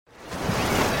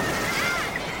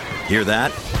Hear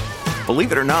that?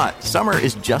 Believe it or not, summer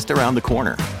is just around the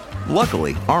corner.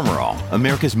 Luckily, Armor All,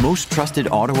 America's most trusted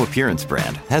auto appearance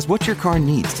brand, has what your car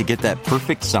needs to get that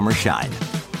perfect summer shine.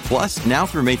 Plus, now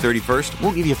through May 31st,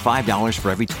 we'll give you $5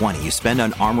 for every $20 you spend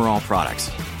on Armor All products.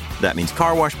 That means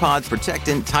car wash pods,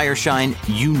 protectant, tire shine,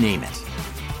 you name it.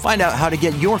 Find out how to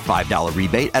get your $5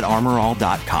 rebate at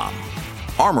armorall.com.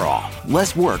 Armor All,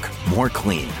 less work, more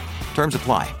clean. Terms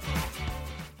apply.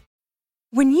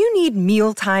 When you need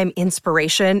mealtime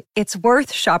inspiration, it's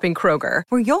worth shopping Kroger,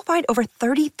 where you'll find over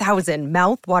 30,000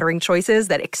 mouth-watering choices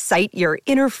that excite your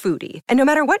inner foodie. And no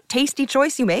matter what tasty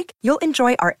choice you make, you'll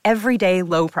enjoy our everyday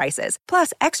low prices,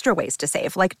 plus extra ways to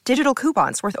save, like digital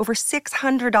coupons worth over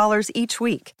 $600 each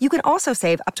week. You can also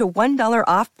save up to $1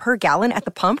 off per gallon at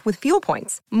the pump with fuel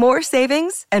points. More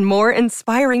savings and more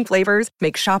inspiring flavors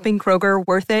make shopping Kroger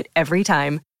worth it every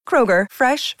time. Kroger,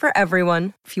 fresh for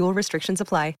everyone. Fuel restrictions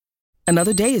apply.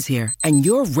 Another day is here, and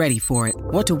you're ready for it.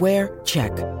 What to wear?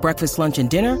 Check. Breakfast, lunch, and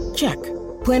dinner? Check.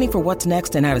 Planning for what's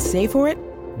next and how to save for it?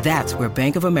 That's where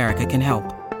Bank of America can help.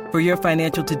 For your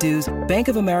financial to-dos, Bank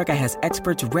of America has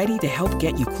experts ready to help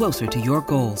get you closer to your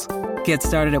goals. Get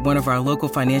started at one of our local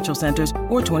financial centers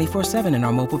or 24/7 in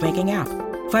our mobile banking app.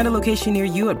 Find a location near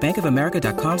you at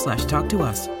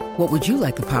bankofamerica.com/talktous. What would you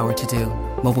like the power to do?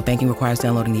 Mobile banking requires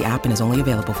downloading the app and is only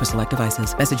available for select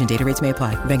devices. Message and data rates may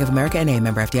apply. Bank of America N.A.,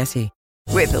 member FDIC.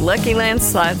 With the Lucky Land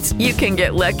Slots, you can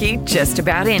get lucky just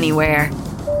about anywhere.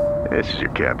 This is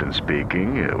your captain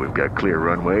speaking. We've got clear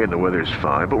runway and the weather's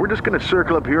fine, but we're just going to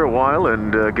circle up here a while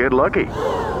and get lucky.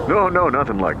 No,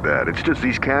 nothing like that. It's just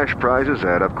these cash prizes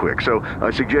add up quick. So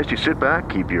I suggest you sit back,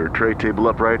 keep your tray table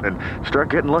upright, and start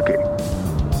getting lucky.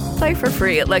 Play for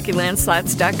free at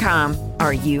LuckyLandSlots.com.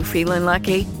 Are you feeling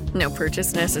lucky? No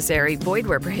purchase necessary. Void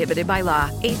where prohibited by law.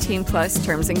 18 plus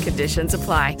terms and conditions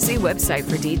apply. See website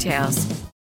for details.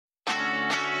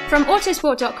 From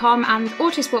Autosport.com and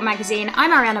Autosport Magazine,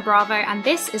 I'm Ariana Bravo, and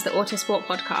this is the Autosport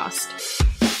Podcast.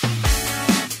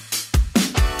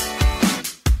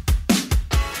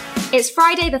 It's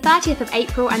Friday the 30th of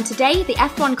April, and today the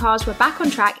F1 cars were back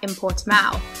on track in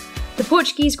Portimao. The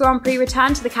Portuguese Grand Prix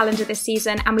returned to the calendar this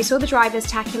season, and we saw the drivers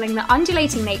tackling the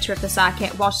undulating nature of the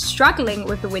circuit whilst struggling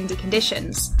with the windy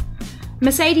conditions.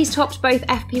 Mercedes topped both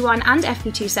FP1 and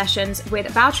FP2 sessions, with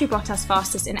Valtteri Bottas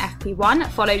fastest in FP1,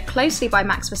 followed closely by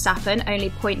Max Verstappen, only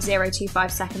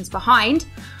 0.025 seconds behind,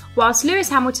 whilst Lewis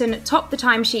Hamilton topped the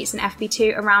timesheets in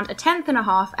FP2 around a tenth and a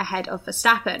half ahead of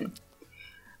Verstappen.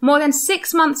 More than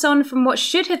 6 months on from what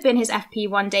should have been his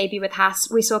FP1 debut with Haas,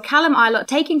 we saw Callum Ilott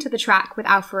taking to the track with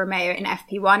Alfa Romeo in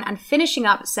FP1 and finishing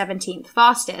up 17th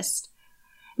fastest.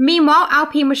 Meanwhile,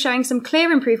 Alpine was showing some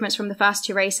clear improvements from the first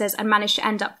two races and managed to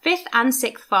end up 5th and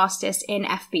 6th fastest in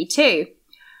FP2.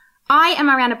 I am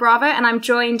Ariana Bravo, and I'm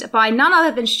joined by none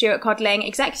other than Stuart Codling,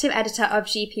 Executive Editor of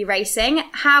GP Racing.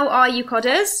 How are you,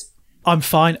 Codders? I'm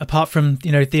fine, apart from,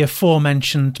 the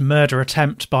aforementioned murder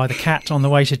attempt by the cat on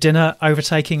the way to dinner,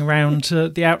 overtaking around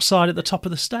the outside at the top of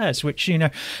the stairs, which,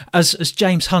 as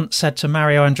James Hunt said to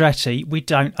Mario Andretti, we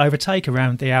don't overtake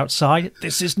around the outside.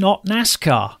 This is not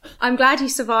NASCAR. I'm glad you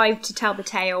survived to tell the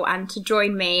tale and to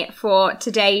join me for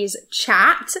today's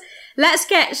chat. Let's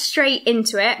get straight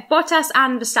into it. Bottas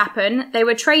and Verstappen, they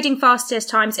were trading fastest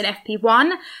times in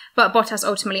FP1, but Bottas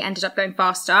ultimately ended up going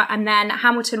faster. And then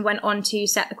Hamilton went on to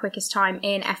set the quickest time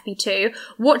in FP2.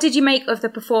 What did you make of the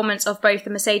performance of both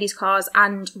the Mercedes cars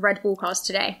and Red Bull cars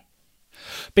today?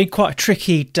 Been quite a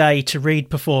tricky day to read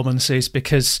performances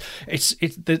because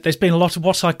there's been a lot of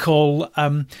what I call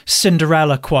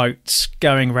Cinderella quotes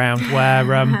going around where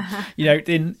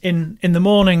in the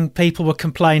morning people were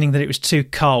complaining that it was too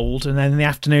cold, and then in the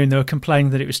afternoon they were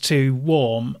complaining that it was too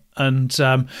warm. And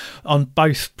on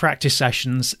both practice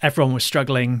sessions everyone was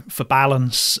struggling for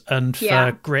balance and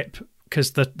for grip,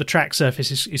 because the track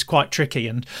surface is quite tricky,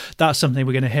 and that's something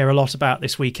we're going to hear a lot about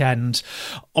this weekend.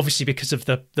 Obviously, because of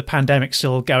the pandemic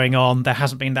still going on, there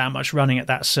hasn't been that much running at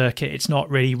that circuit. It's not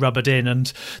really rubbered in,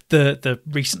 and the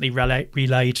recently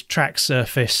relayed track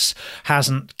surface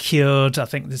hasn't cured. I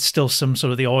think there's still some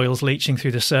sort of the oils leaching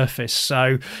through the surface,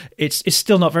 so it's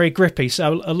still not very grippy.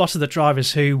 So a lot of the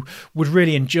drivers who would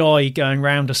really enjoy going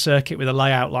around a circuit with a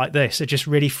layout like this are just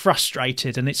really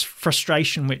frustrated, and it's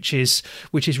frustration which is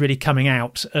really coming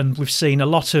out. And we've seen a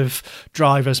lot of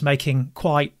drivers making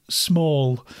quite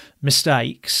small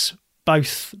mistakes,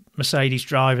 both Mercedes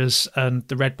drivers and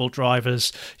the Red Bull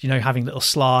drivers, having little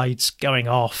slides going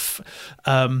off.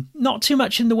 Not too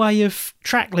much in the way of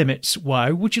track limits.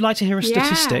 Woe, would you like to hear a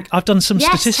statistic? I've done some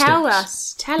statistics. Tell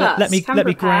us. Let me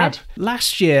grab.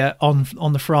 Last year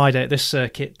on the Friday at this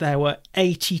circuit, there were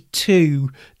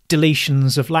 82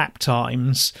 deletions of lap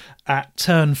times at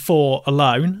turn 4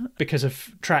 alone because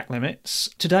of track limits.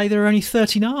 Today there are only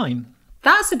 39.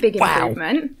 That's a big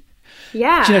improvement.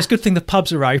 Yeah. You know, it's a good thing the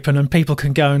pubs are open and people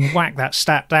can go and whack that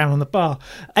stat down on the bar.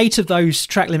 8 of those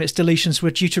track limits deletions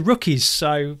were due to rookies,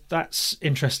 so that's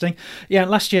interesting. Yeah,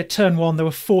 last year, turn 1, there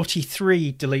were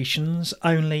 43 deletions,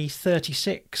 only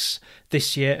 36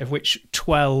 this year, of which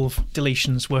 12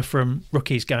 deletions were from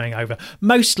rookies going over.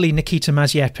 Mostly Nikita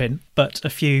Mazepin, but a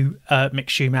few Mick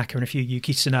Schumacher and a few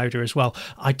Yuki Tsunoda as well.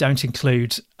 I don't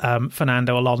include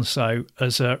Fernando Alonso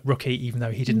as a rookie, even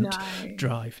though he didn't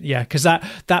drive. Yeah, because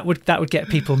that would get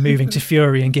people moving to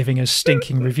fury and giving us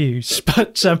stinking reviews.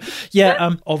 But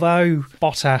although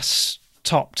Bottas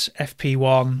topped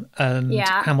FP1 and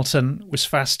Hamilton was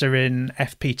faster in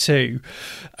FP2,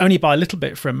 only by a little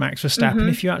bit from Max Verstappen.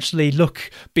 If you actually look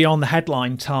beyond the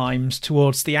headline times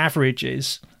towards the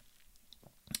averages,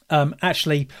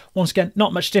 actually, once again,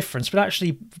 not much difference, but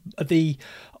actually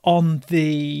on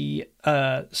the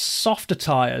softer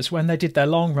tyres, when they did their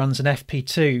long runs in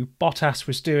FP2, Bottas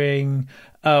was doing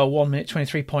 1 minute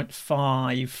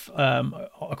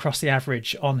 23.5 across the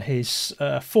average on his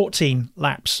 14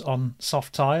 laps on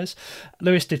soft tyres.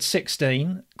 Lewis did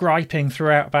 16, griping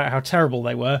throughout about how terrible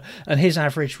they were, and his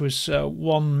average was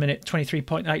 1 minute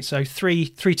 23.8, so three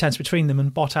tenths between them,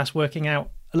 and Bottas working out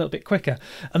a little bit quicker.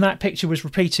 And that picture was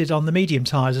repeated on the medium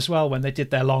tyres as well when they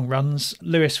did their long runs.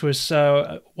 Lewis was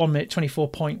 1 minute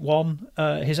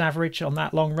 24.1 his average on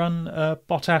that long run.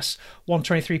 Bottas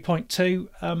 123.2,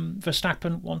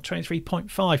 Verstappen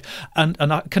 123.5. And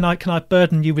can I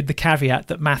burden you with the caveat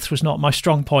that maths was not my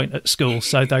strong point at school,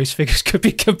 so those figures could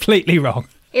be completely wrong.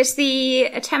 It's the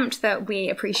attempt that we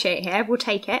appreciate here. We'll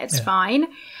take it. It's fine.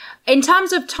 In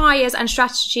terms of tyres and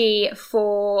strategy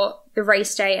for the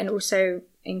race day and also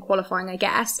in qualifying, I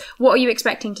guess, what are you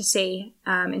expecting to see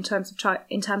in terms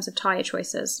of tyre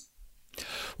choices?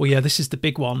 Well, yeah, this is the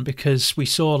big one, because we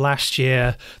saw last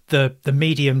year the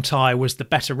medium tyre was the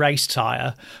better race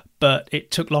tyre, but it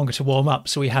took longer to warm up.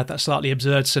 So we had that slightly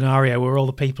absurd scenario where all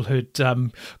the people who'd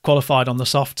qualified on the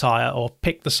soft tyre or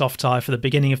picked the soft tyre for the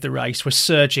beginning of the race were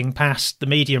surging past the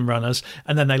medium runners,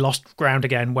 and then they lost ground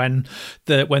again when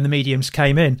the mediums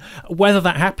came in. Whether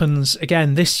that happens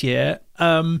again this year,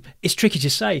 it's tricky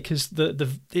to say, because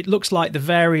it looks like the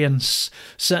variance,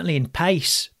 certainly in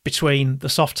pace, between the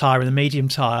soft tyre and the medium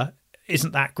tyre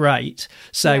isn't that great.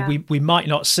 So we might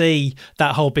not see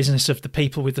that whole business of the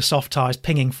people with the soft tyres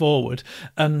pinging forward.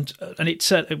 And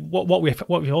it's what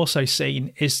we've also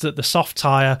seen is that the soft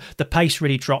tyre, the pace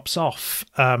really drops off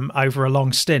over a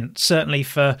long stint. Certainly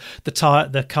for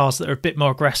the cars that are a bit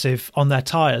more aggressive on their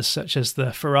tyres, such as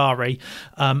the Ferrari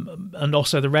and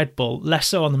also the Red Bull. Less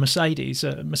so on the Mercedes.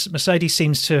 Mercedes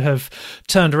seems to have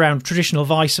turned around. Traditional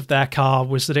vice of their car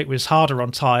was that it was harder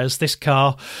on tyres. This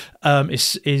car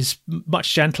is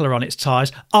much gentler on its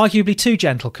tyres, arguably too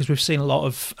gentle, because we've seen a lot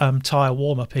of tyre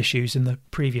warm-up issues in the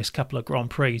previous couple of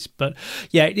Grand Prix. But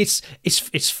yeah,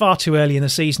 it's far too early in the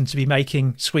season to be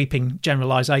making sweeping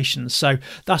generalisations. So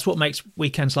that's what makes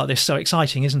weekends like this so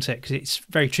exciting, isn't it? Because it's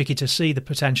very tricky to see the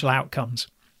potential outcomes.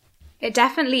 It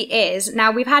definitely is.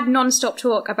 Now, we've had non-stop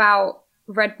talk about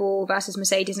Red Bull versus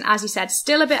Mercedes, and as you said,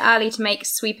 still a bit early to make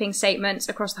sweeping statements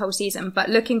across the whole season, but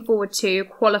looking forward to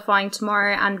qualifying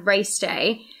tomorrow and race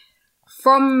day.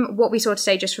 From what we saw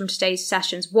today, just from today's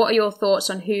sessions, what are your thoughts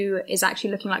on who is actually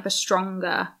looking like the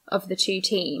stronger of the two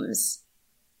teams?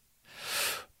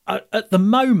 At the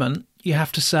moment, you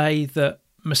have to say that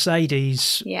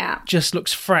Mercedes just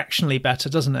looks fractionally better,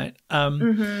 doesn't it?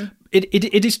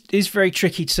 It is very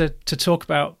tricky to talk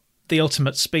about the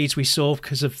ultimate speeds we saw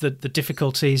because of the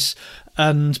difficulties.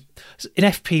 And in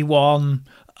FP1,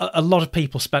 a lot of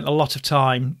people spent a lot of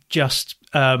time just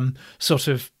sort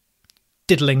of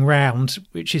diddling round,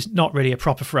 which is not really a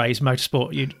proper phrase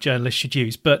motorsport journalists should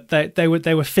use, but they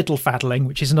were fiddle faddling,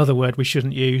 which is another word we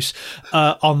shouldn't use,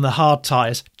 on the hard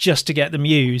tyres just to get them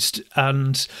used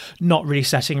and not really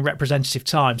setting representative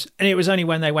times. And it was only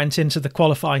when they went into the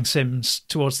qualifying sims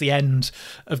towards the end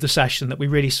of the session that we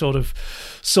really sort of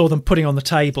saw them putting on the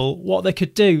table what they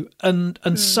could do. And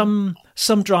some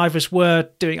drivers were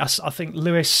doing. I think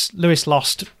Lewis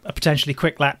lost a potentially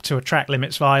quick lap to a track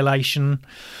limits violation.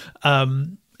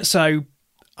 So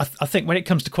I think when it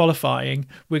comes to qualifying,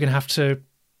 we're going to have to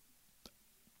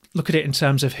look at it in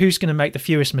terms of who's going to make the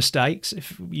fewest mistakes.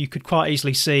 If you could quite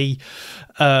easily see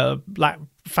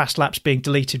fast laps being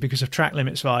deleted because of track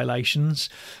limits violations,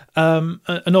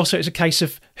 and also it's a case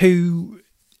of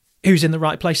who's in the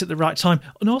right place at the right time,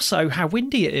 and also how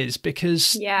windy it is,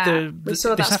 because we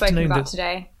saw that spoken about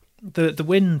today. The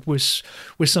wind was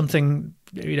something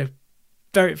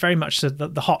very, very much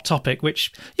the hot topic,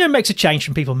 which makes a change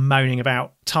from people moaning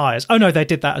about tyres. Oh no, they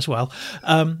did that as well.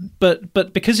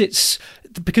 But because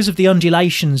of the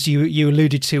undulations you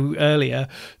alluded to earlier,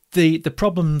 the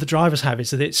problem the drivers have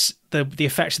is that it's the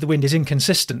effect of the wind is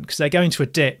inconsistent, because they go into a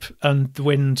dip and the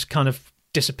wind kind of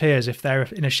disappears if they're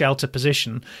in a shelter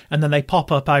position, and then they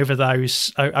pop up over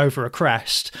a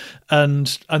crest,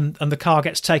 and the car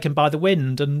gets taken by the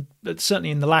wind. And certainly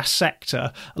in the last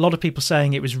sector, a lot of people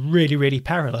saying it was really, really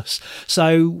perilous.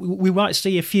 So we might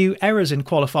see a few errors in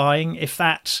qualifying if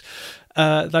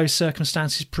those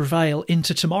circumstances prevail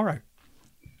into tomorrow.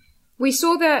 We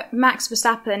saw that Max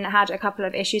Verstappen had a couple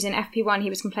of issues. In FP1, he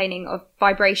was complaining of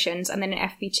vibrations, and then in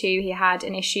FP2, he had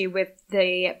an issue with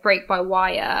the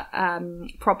brake-by-wire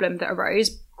problem that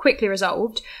arose, quickly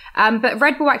resolved. But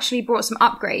Red Bull actually brought some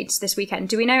upgrades this weekend.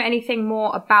 Do we know anything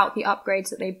more about the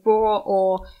upgrades that they brought,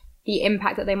 or the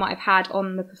impact that they might have had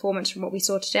on the performance from what we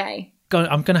saw today?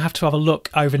 I'm going to have a look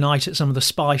overnight at some of the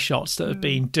spy shots that have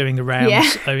been doing the rounds.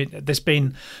 Yeah. I mean, there's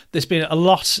been a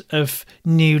lot of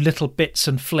new little bits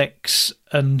and flicks,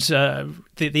 and the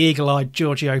eagle-eyed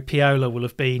Giorgio Piola will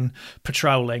have been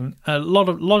patrolling. A lot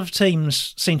of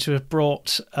teams seem to have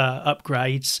brought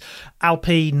upgrades.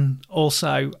 Alpine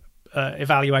also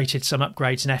evaluated some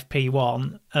upgrades in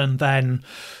FP1, and then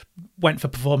went for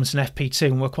performance in FP2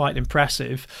 and were quite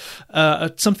impressive.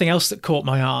 Something else that caught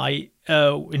my eye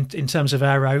in terms of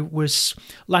aero was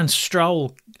Lance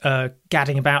Stroll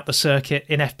gadding about the circuit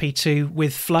in FP2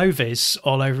 with Flovis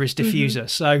all over his diffuser.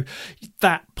 So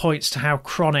that points to how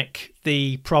chronic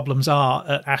the problems are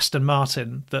at Aston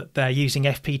Martin, that they're using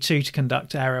FP2 to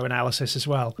conduct aero analysis as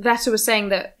well. Vettel was saying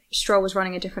that Stroll was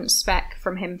running a different spec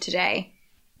from him today.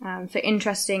 So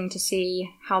interesting to see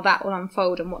how that will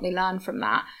unfold and what they learn from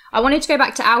that. I wanted to go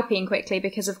back to Alpine quickly,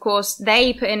 because of course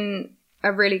they put in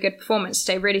a really good performance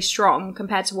today, really strong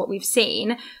compared to what we've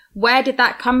seen. Where did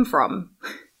that come from?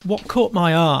 What caught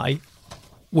my eye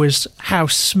was how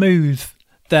smooth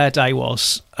their day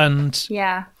was, and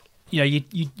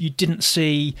you didn't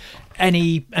see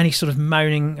any sort of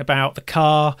moaning about the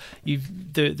car.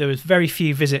 There was very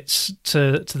few visits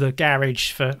to the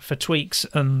garage for tweaks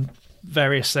and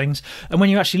various things. And when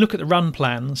you actually look at the run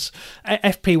plans,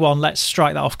 FP1, let's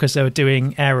strike that off because they were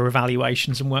doing aero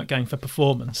evaluations and weren't going for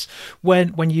performance.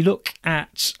 When you look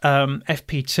at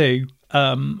FP2,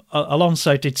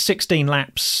 Alonso did 16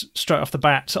 laps straight off the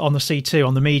bat on the C2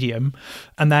 on the medium,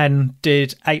 and then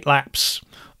did 8 laps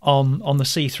on the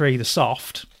C3, the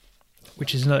soft,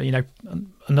 which is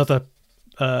another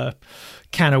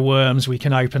can of worms we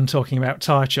can open talking about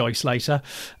tyre choice later.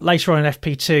 Later on in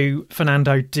FP2,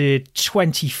 Fernando did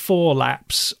 24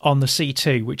 laps on the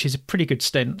C2, which is a pretty good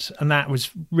stint, and that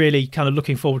was really kind of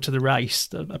looking forward to the race,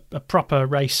 a proper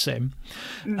race sim.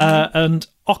 And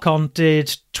Ocon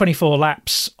did 24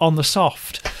 laps on the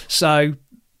soft. So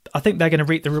I think they're going to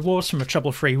reap the rewards from a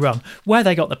trouble-free run. Where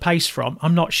they got the pace from,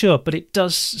 I'm not sure, but it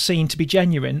does seem to be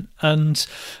genuine. And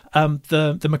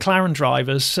the McLaren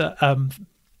drivers,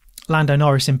 Lando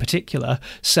Norris in particular,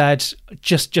 said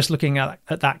just looking at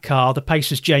that car, the pace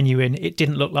was genuine. It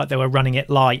didn't look like they were running it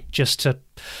light just to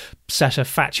set a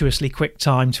fatuously quick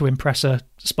time to impress a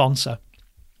sponsor.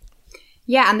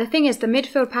 Yeah, and the thing is, the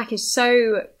midfield pack is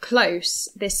so close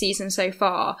this season so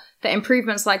far that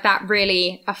improvements like that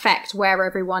really affect where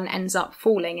everyone ends up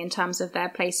falling in terms of their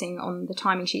placing on the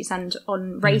timing sheets and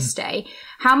on race day.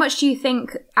 How much do you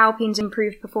think Alpine's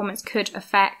improved performance could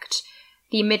affect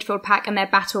the midfield pack and their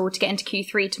battle to get into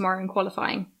Q3 tomorrow in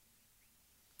qualifying?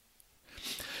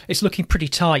 It's looking pretty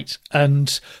tight,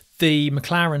 and the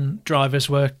McLaren drivers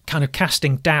were kind of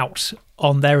casting doubt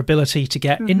on their ability to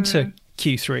get into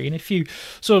Q3. And if you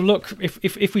sort of look,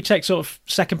 if we take sort of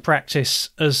second practice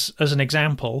as an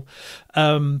example,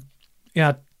 Daniel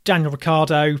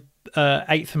Ricciardo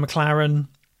 8th for McLaren,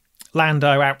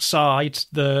 Lando outside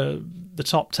the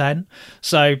top 10,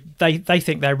 so they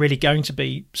think they're really going to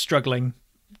be struggling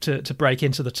to break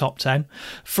into the top 10.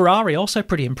 Ferrari also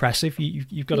pretty impressive,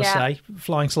 you've got to say,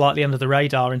 flying slightly under the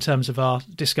radar in terms of our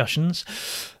discussions.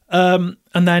 And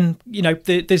then,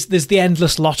 there's the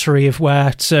endless lottery of where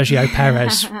Sergio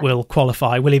Perez will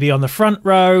qualify. Will he be on the front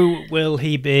row? Will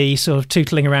he be sort of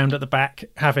tootling around at the back,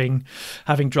 having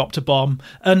dropped a bomb?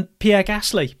 And Pierre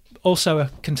Gasly, also a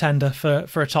contender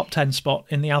for a top 10 spot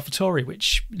in the AlphaTauri,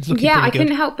 which is looking pretty good. I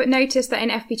couldn't help but notice that in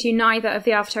FP2, neither of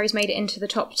the AlphaTauris made it into the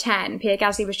top 10. Pierre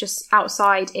Gasly was just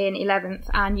outside in 11th,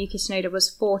 and Yuki Tsunoda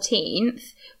was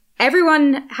 14th.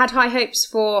 Everyone had high hopes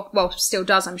still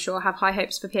does, I'm sure, have high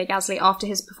hopes for Pierre Gasly after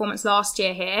his performance last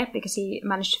year here, because he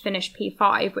managed to finish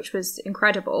P5, which was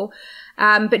incredible.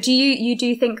 But do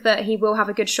you think that he will have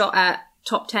a good shot at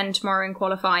top 10 tomorrow in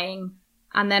qualifying?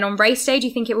 And then on race day, do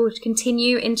you think it will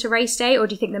continue into race day, or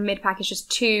do you think the mid-pack is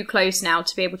just too close now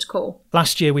to be able to call?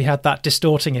 Last year we had that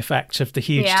distorting effect of the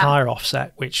huge tyre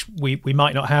offset, which we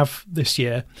might not have this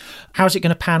year. How's it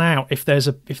going to pan out if there's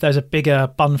a bigger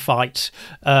bun fight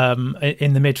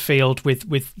in the midfield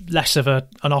with less of an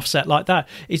offset like that?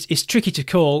 It's tricky to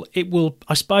call. It will,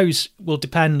 I suppose,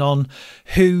 depend on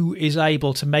who is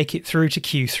able to make it through to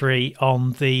Q3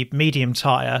 on the medium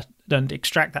tyre and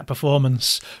extract that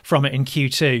performance from it in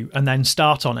Q2 and then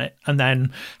start on it and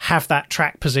then have that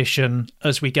track position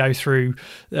as we go through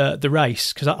the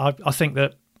race. Because I think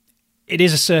that it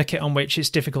is a circuit on which it's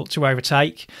difficult to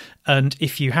overtake. And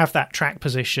if you have that track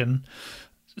position,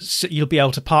 you'll be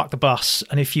able to park the bus.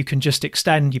 And if you can just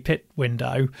extend your pit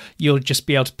window, you'll just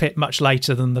be able to pit much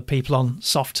later than the people on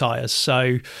soft tyres.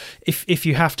 So if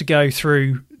you have to go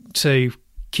through to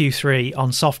Q3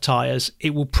 on soft tyres,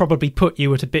 it will probably put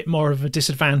you at a bit more of a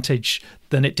disadvantage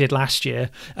than it did last year.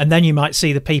 And then you might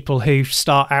see the people who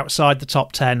start outside the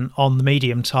top 10 on the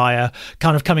medium tyre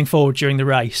kind of coming forward during the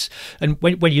race. And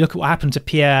when you look at what happened to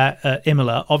Pierre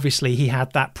Imola, obviously he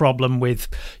had that problem with,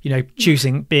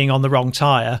 choosing being on the wrong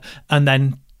tyre and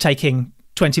then taking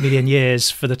 20 million years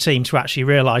for the team to actually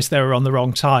realise they were on the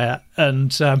wrong tyre,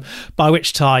 and by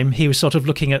which time he was sort of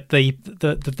looking at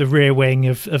the rear wing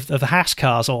of the Haas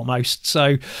cars almost.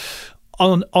 So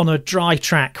on a dry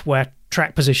track where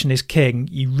track position is king,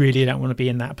 you really don't want to be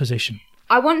in that position.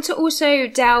 I want to also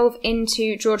delve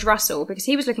into George Russell because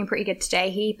he was looking pretty good today.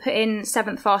 He put in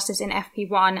 7th fastest in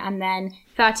FP1 and then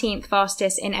 13th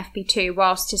fastest in FP2,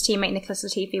 whilst his teammate Nicholas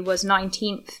Latifi was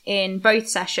 19th in both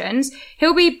sessions.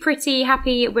 He'll be pretty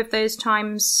happy with those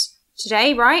times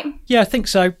today, right? Yeah, I think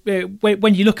so.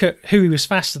 When you look at who he was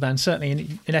faster than, certainly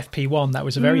in FP1, that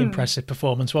was a very impressive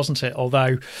performance, wasn't it?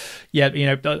 Although,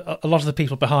 a lot of the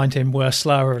people behind him were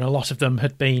slower and a lot of them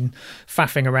had been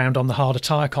faffing around on the harder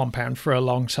tyre compound for a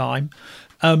long time.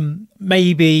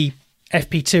 Maybe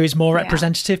FP2 is more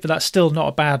representative, but that's still not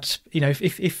a bad,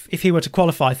 if he were to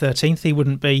qualify 13th, he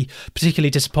wouldn't be particularly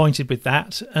disappointed with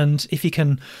that. And if he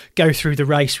can go through the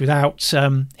race without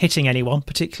hitting anyone,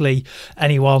 particularly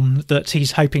anyone that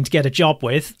he's hoping to get a job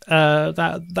with,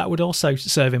 that would also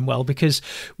serve him well, because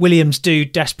Williams do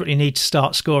desperately need to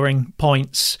start scoring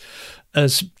points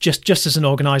as just as an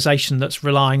organisation that's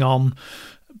relying on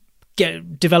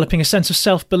developing a sense of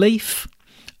self-belief.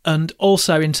 And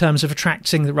also in terms of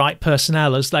attracting the right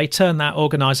personnel as they turn that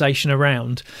organisation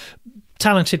around.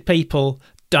 Talented people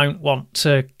don't want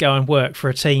to go and work for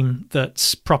a team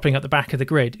that's propping at the back of the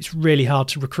grid. It's really hard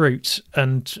to recruit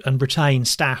and retain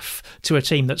staff to a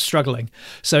team that's struggling.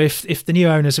 So if the new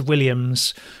owners of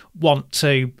Williams want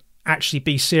to actually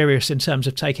be serious in terms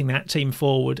of taking that team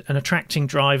forward and attracting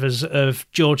drivers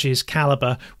of George's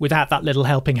calibre without that little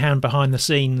helping hand behind the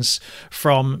scenes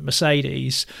from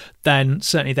Mercedes, then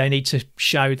certainly they need to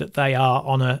show that they are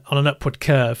on an upward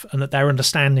curve and that they're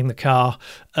understanding the car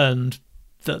and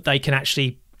that they can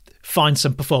actually find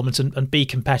some performance and be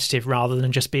competitive rather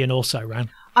than just be an also-ran.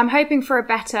 I'm hoping for a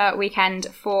better weekend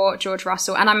for George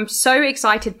Russell, and I'm so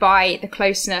excited by the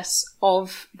closeness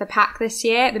of the pack this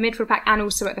year, the midfield pack and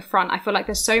also at the front. I feel like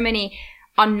there's so many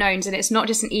unknowns, and it's not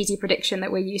just an easy prediction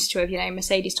that we're used to of,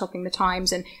 Mercedes topping the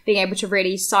times and being able to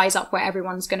really size up where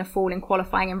everyone's going to fall in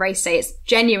qualifying and race day. It's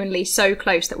genuinely so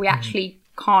close that we actually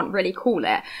can't really call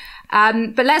it.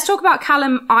 But let's talk about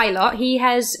Callum Ilott. He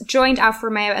has joined Alfa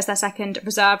Romeo as their second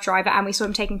reserve driver, and we saw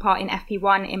him taking part in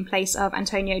FP1 in place of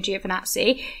Antonio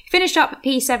Giovinazzi. He finished up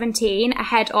P17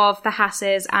 ahead of the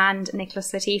Hasses and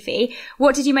Nicholas Latifi.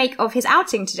 What did you make of his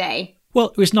outing today? Well,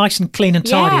 it was nice and clean and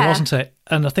tidy, wasn't it?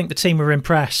 And I think the team were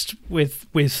impressed with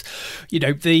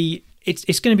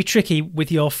it's going to be tricky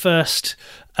with your first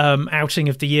outing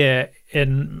of the year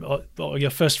or your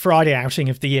first Friday outing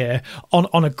of the year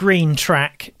on a green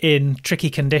track in tricky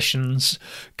conditions,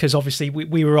 because obviously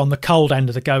we were on the cold end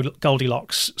of the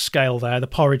Goldilocks scale there. The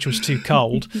porridge was too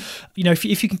cold.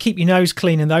 If you can keep your nose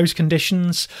clean in those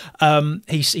conditions,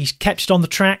 he's kept it on the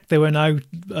track. There were no,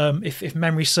 if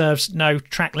memory serves, no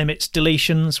track limits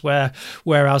deletions,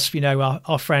 whereas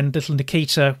our friend little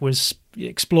Nikita was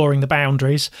exploring the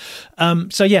boundaries.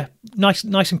 So yeah, nice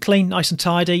and clean, nice and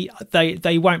tidy.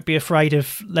 They won't be afraid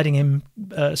of letting him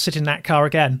sit in that car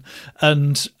again,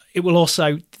 and it will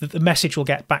also, the message will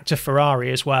get back to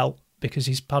Ferrari as well, because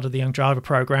he's part of the young driver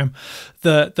program,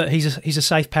 that he's a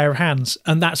safe pair of hands,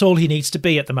 and that's all he needs to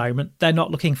be at the moment. They're not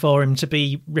looking for him to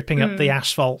be ripping up the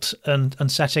asphalt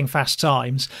and setting fast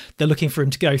times. They're looking for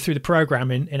him to go through the program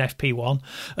in FP1,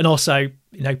 and also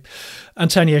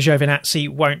Antonio Giovinazzi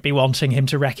won't be wanting him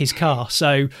to wreck his car.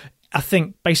 So I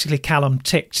think basically Callum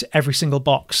ticked every single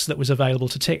box that was available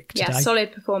to tick today. Yeah,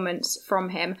 solid performance from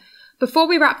him. Before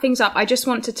we wrap things up, I just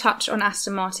want to touch on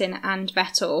Aston Martin and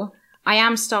Vettel. I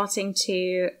am starting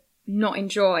to not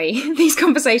enjoy these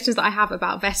conversations that I have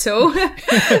about Vettel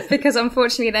because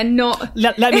unfortunately they're not...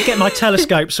 Let me get my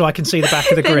telescope so I can see the back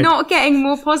of the grid. They're not getting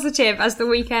more positive as the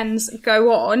weekends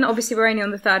go on. Obviously, we're only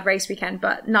on the third race weekend,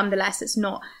 but nonetheless, it's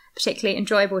not particularly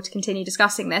enjoyable to continue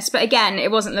discussing this. But again,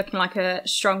 it wasn't looking like a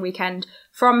strong weekend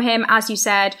from him. As you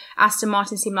said, Aston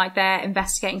Martin seem like they're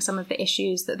investigating some of the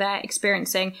issues that they're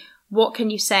experiencing. What can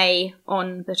you say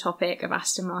on the topic of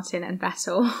Aston Martin and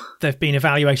Vettel? They've been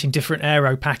evaluating different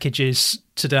aero packages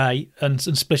today and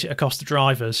split it across the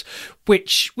drivers,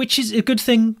 which is a good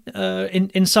thing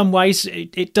in some ways.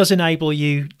 It does enable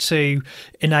you to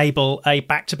enable a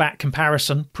back-to-back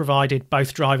comparison, provided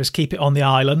both drivers keep it on the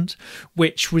island,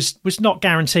 which was not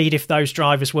guaranteed if those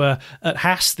drivers were at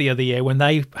Haas the other year when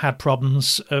they had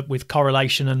problems with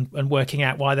correlation and working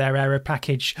out why their aero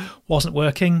package wasn't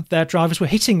working. Their drivers were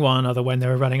hitting one another when they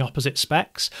were running opposite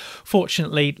specs.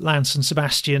 Fortunately, Lance and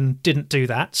Sebastian didn't do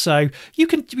that, so you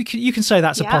can say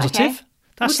that's a positive. Okay.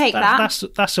 We'll take that.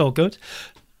 That's all good.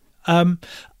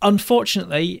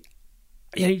 Unfortunately,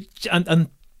 and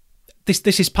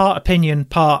this is part opinion,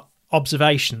 part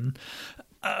observation.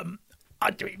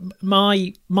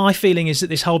 My feeling is that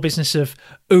this whole business of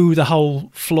the whole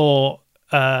floor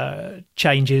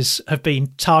changes have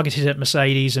been targeted at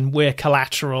Mercedes and we're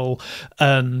collateral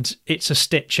and it's a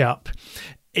stitch up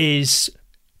is.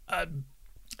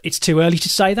 It's too early to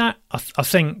say that. I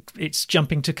think it's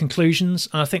jumping to conclusions,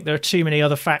 and I think there are too many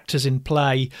other factors in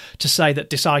play to say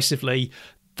that decisively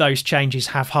those changes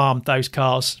have harmed those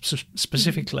cars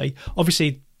specifically.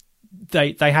 Obviously,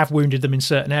 they have wounded them in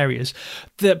certain areas,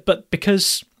 but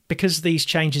because these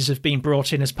changes have been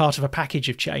brought in as part of a package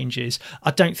of changes, I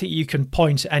don't think you can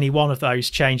point at any one of those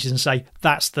changes and say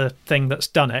that's the thing that's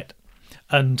done it.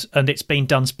 And it's been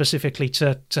done specifically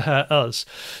to hurt us.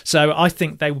 So I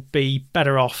think they would be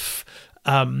better off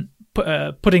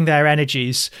putting their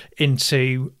energies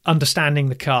into understanding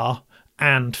the car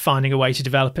and finding a way to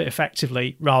develop it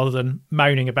effectively rather than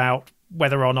moaning about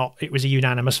whether or not it was a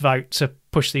unanimous vote to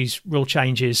push these rule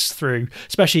changes through,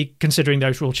 especially considering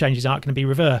those rule changes aren't going to be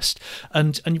reversed.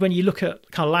 And when you look at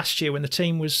kind of last year when the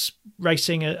team was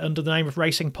racing under the name of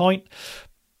Racing Point,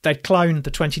 they'd cloned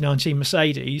the 2019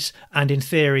 Mercedes and in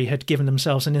theory had given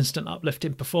themselves an instant uplift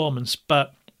in performance,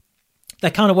 but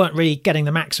they kind of weren't really getting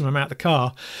the maximum out of the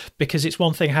car, because it's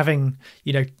one thing having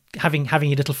your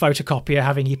little photocopier,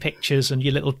 having your pictures and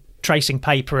your little tracing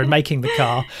paper and making the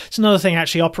car. It's another thing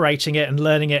actually operating it and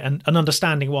learning it and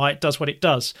understanding why it does what it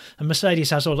does. And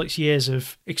Mercedes has all its years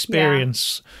of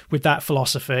experience with that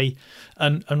philosophy,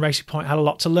 and Racing Point had a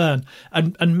lot to learn.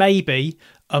 And maybe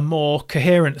a more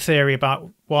coherent theory about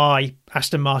why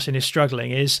Aston Martin is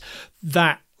struggling is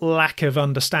that lack of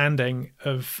understanding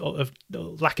of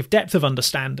lack of depth of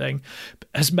understanding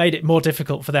has made it more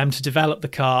difficult for them to develop the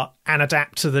car and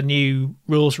adapt to the new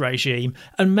rules regime,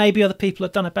 and maybe other people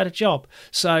have done a better job.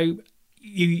 So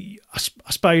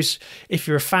I suppose if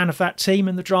you're a fan of that team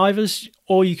and the drivers,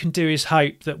 all you can do is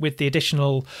hope that with the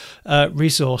additional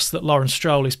resource that Lawrence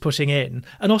Stroll is putting in,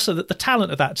 and also that the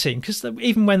talent of that team, because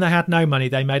even when they had no money,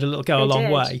 they made a long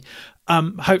way.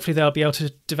 Hopefully they'll be able to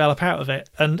develop out of it.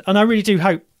 And I really do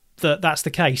hope that that's the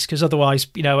case, because otherwise,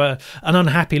 an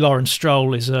unhappy Lawrence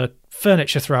Stroll is a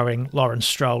furniture throwing Lawrence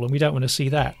Stroll, and we don't want to see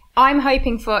that. I'm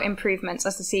hoping for improvements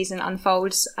as the season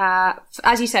unfolds,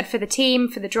 as you said, for the team,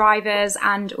 for the drivers,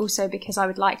 and also because I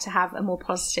would like to have a more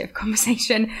positive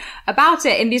conversation about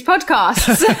it in these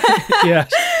podcasts. Yeah.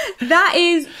 That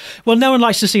is... Well, no one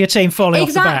likes to see a team falling off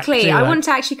the back. Exactly. I want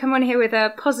to actually come on here with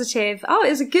a positive, it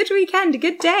was a good weekend, a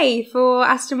good day for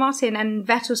Aston Martin and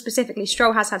Vettel specifically.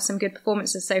 Stroll has had some good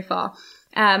performances so far.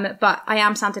 But I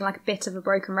am sounding like a bit of a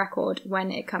broken record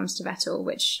when it comes to Vettel,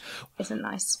 which isn't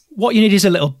nice. What you need is a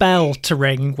little bell to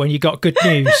ring when you got good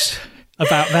news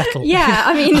about Vettel. Yeah,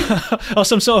 I mean... or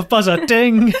some sort of buzzer,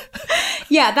 ding.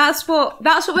 Yeah, that's what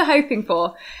we're hoping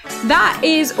for. That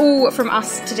is all from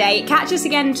us today. Catch us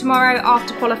again tomorrow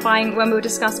after qualifying, when we'll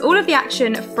discuss all of the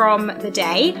action from the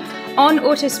day. On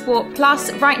Autosport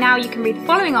Plus, right now you can read the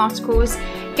following articles.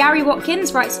 Gary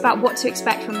Watkins writes about what to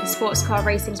expect from the sports car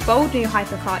racing's bold new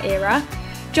hypercar era.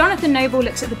 Jonathan Noble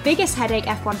looks at the biggest headache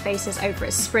F1 faces over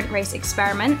its sprint race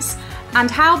experiments, and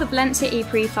how the Valencia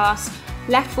E-Prefast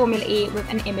left Formula E with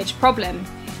an image problem.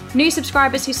 New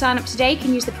subscribers who sign up today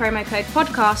can use the promo code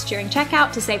podcast during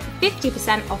checkout to save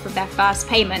 50% off of their first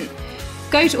payment.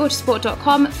 Go to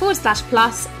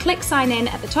autosport.com/plus, click sign in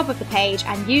at the top of the page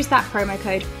and use that promo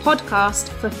code podcast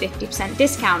for 50%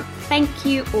 discount. Thank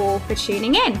you all for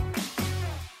tuning in.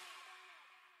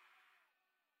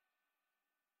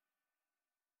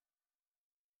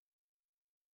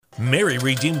 Mary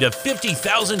redeemed a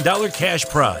 $50,000 cash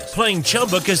prize playing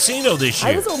Chumba Casino this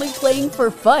year. I was only playing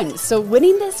for fun, so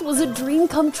winning this was a dream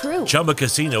come true. Chumba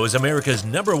Casino is America's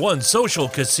 #1 social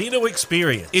casino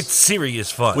experience. It's serious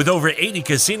fun. With over 80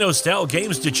 casino-style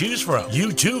games to choose from,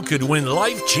 you too could win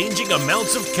life-changing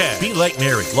amounts of cash. Be like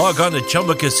Mary. Log on to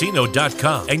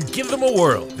ChumbaCasino.com and give them a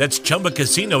whirl. That's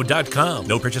ChumbaCasino.com.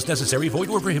 No purchase necessary. Void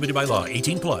where prohibited by law.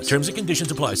 18 plus. Terms and conditions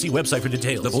apply. See website for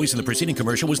details. The voice in the preceding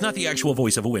commercial was not the actual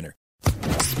voice of a winner.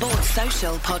 Sports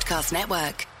Social Podcast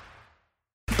Network.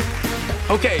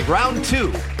 Okay, round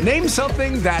 2. Name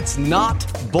something that's not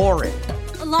boring.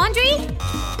 A laundry?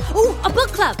 Ooh, a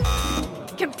book club.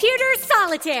 Computer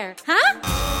solitaire, huh?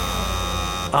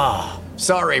 Ah,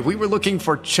 sorry, we were looking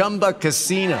for Chumba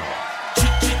Casino.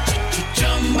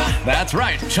 That's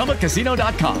right,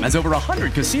 ChumbaCasino.com has over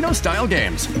 100 casino-style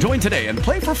games. Join today and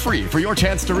play for free for your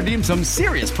chance to redeem some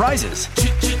serious prizes.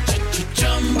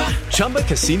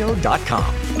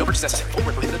 ChumbaCasino.com. No purchase necessary. Void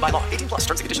where prohibited by law. 18 plus.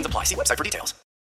 Terms and conditions apply. See website for details.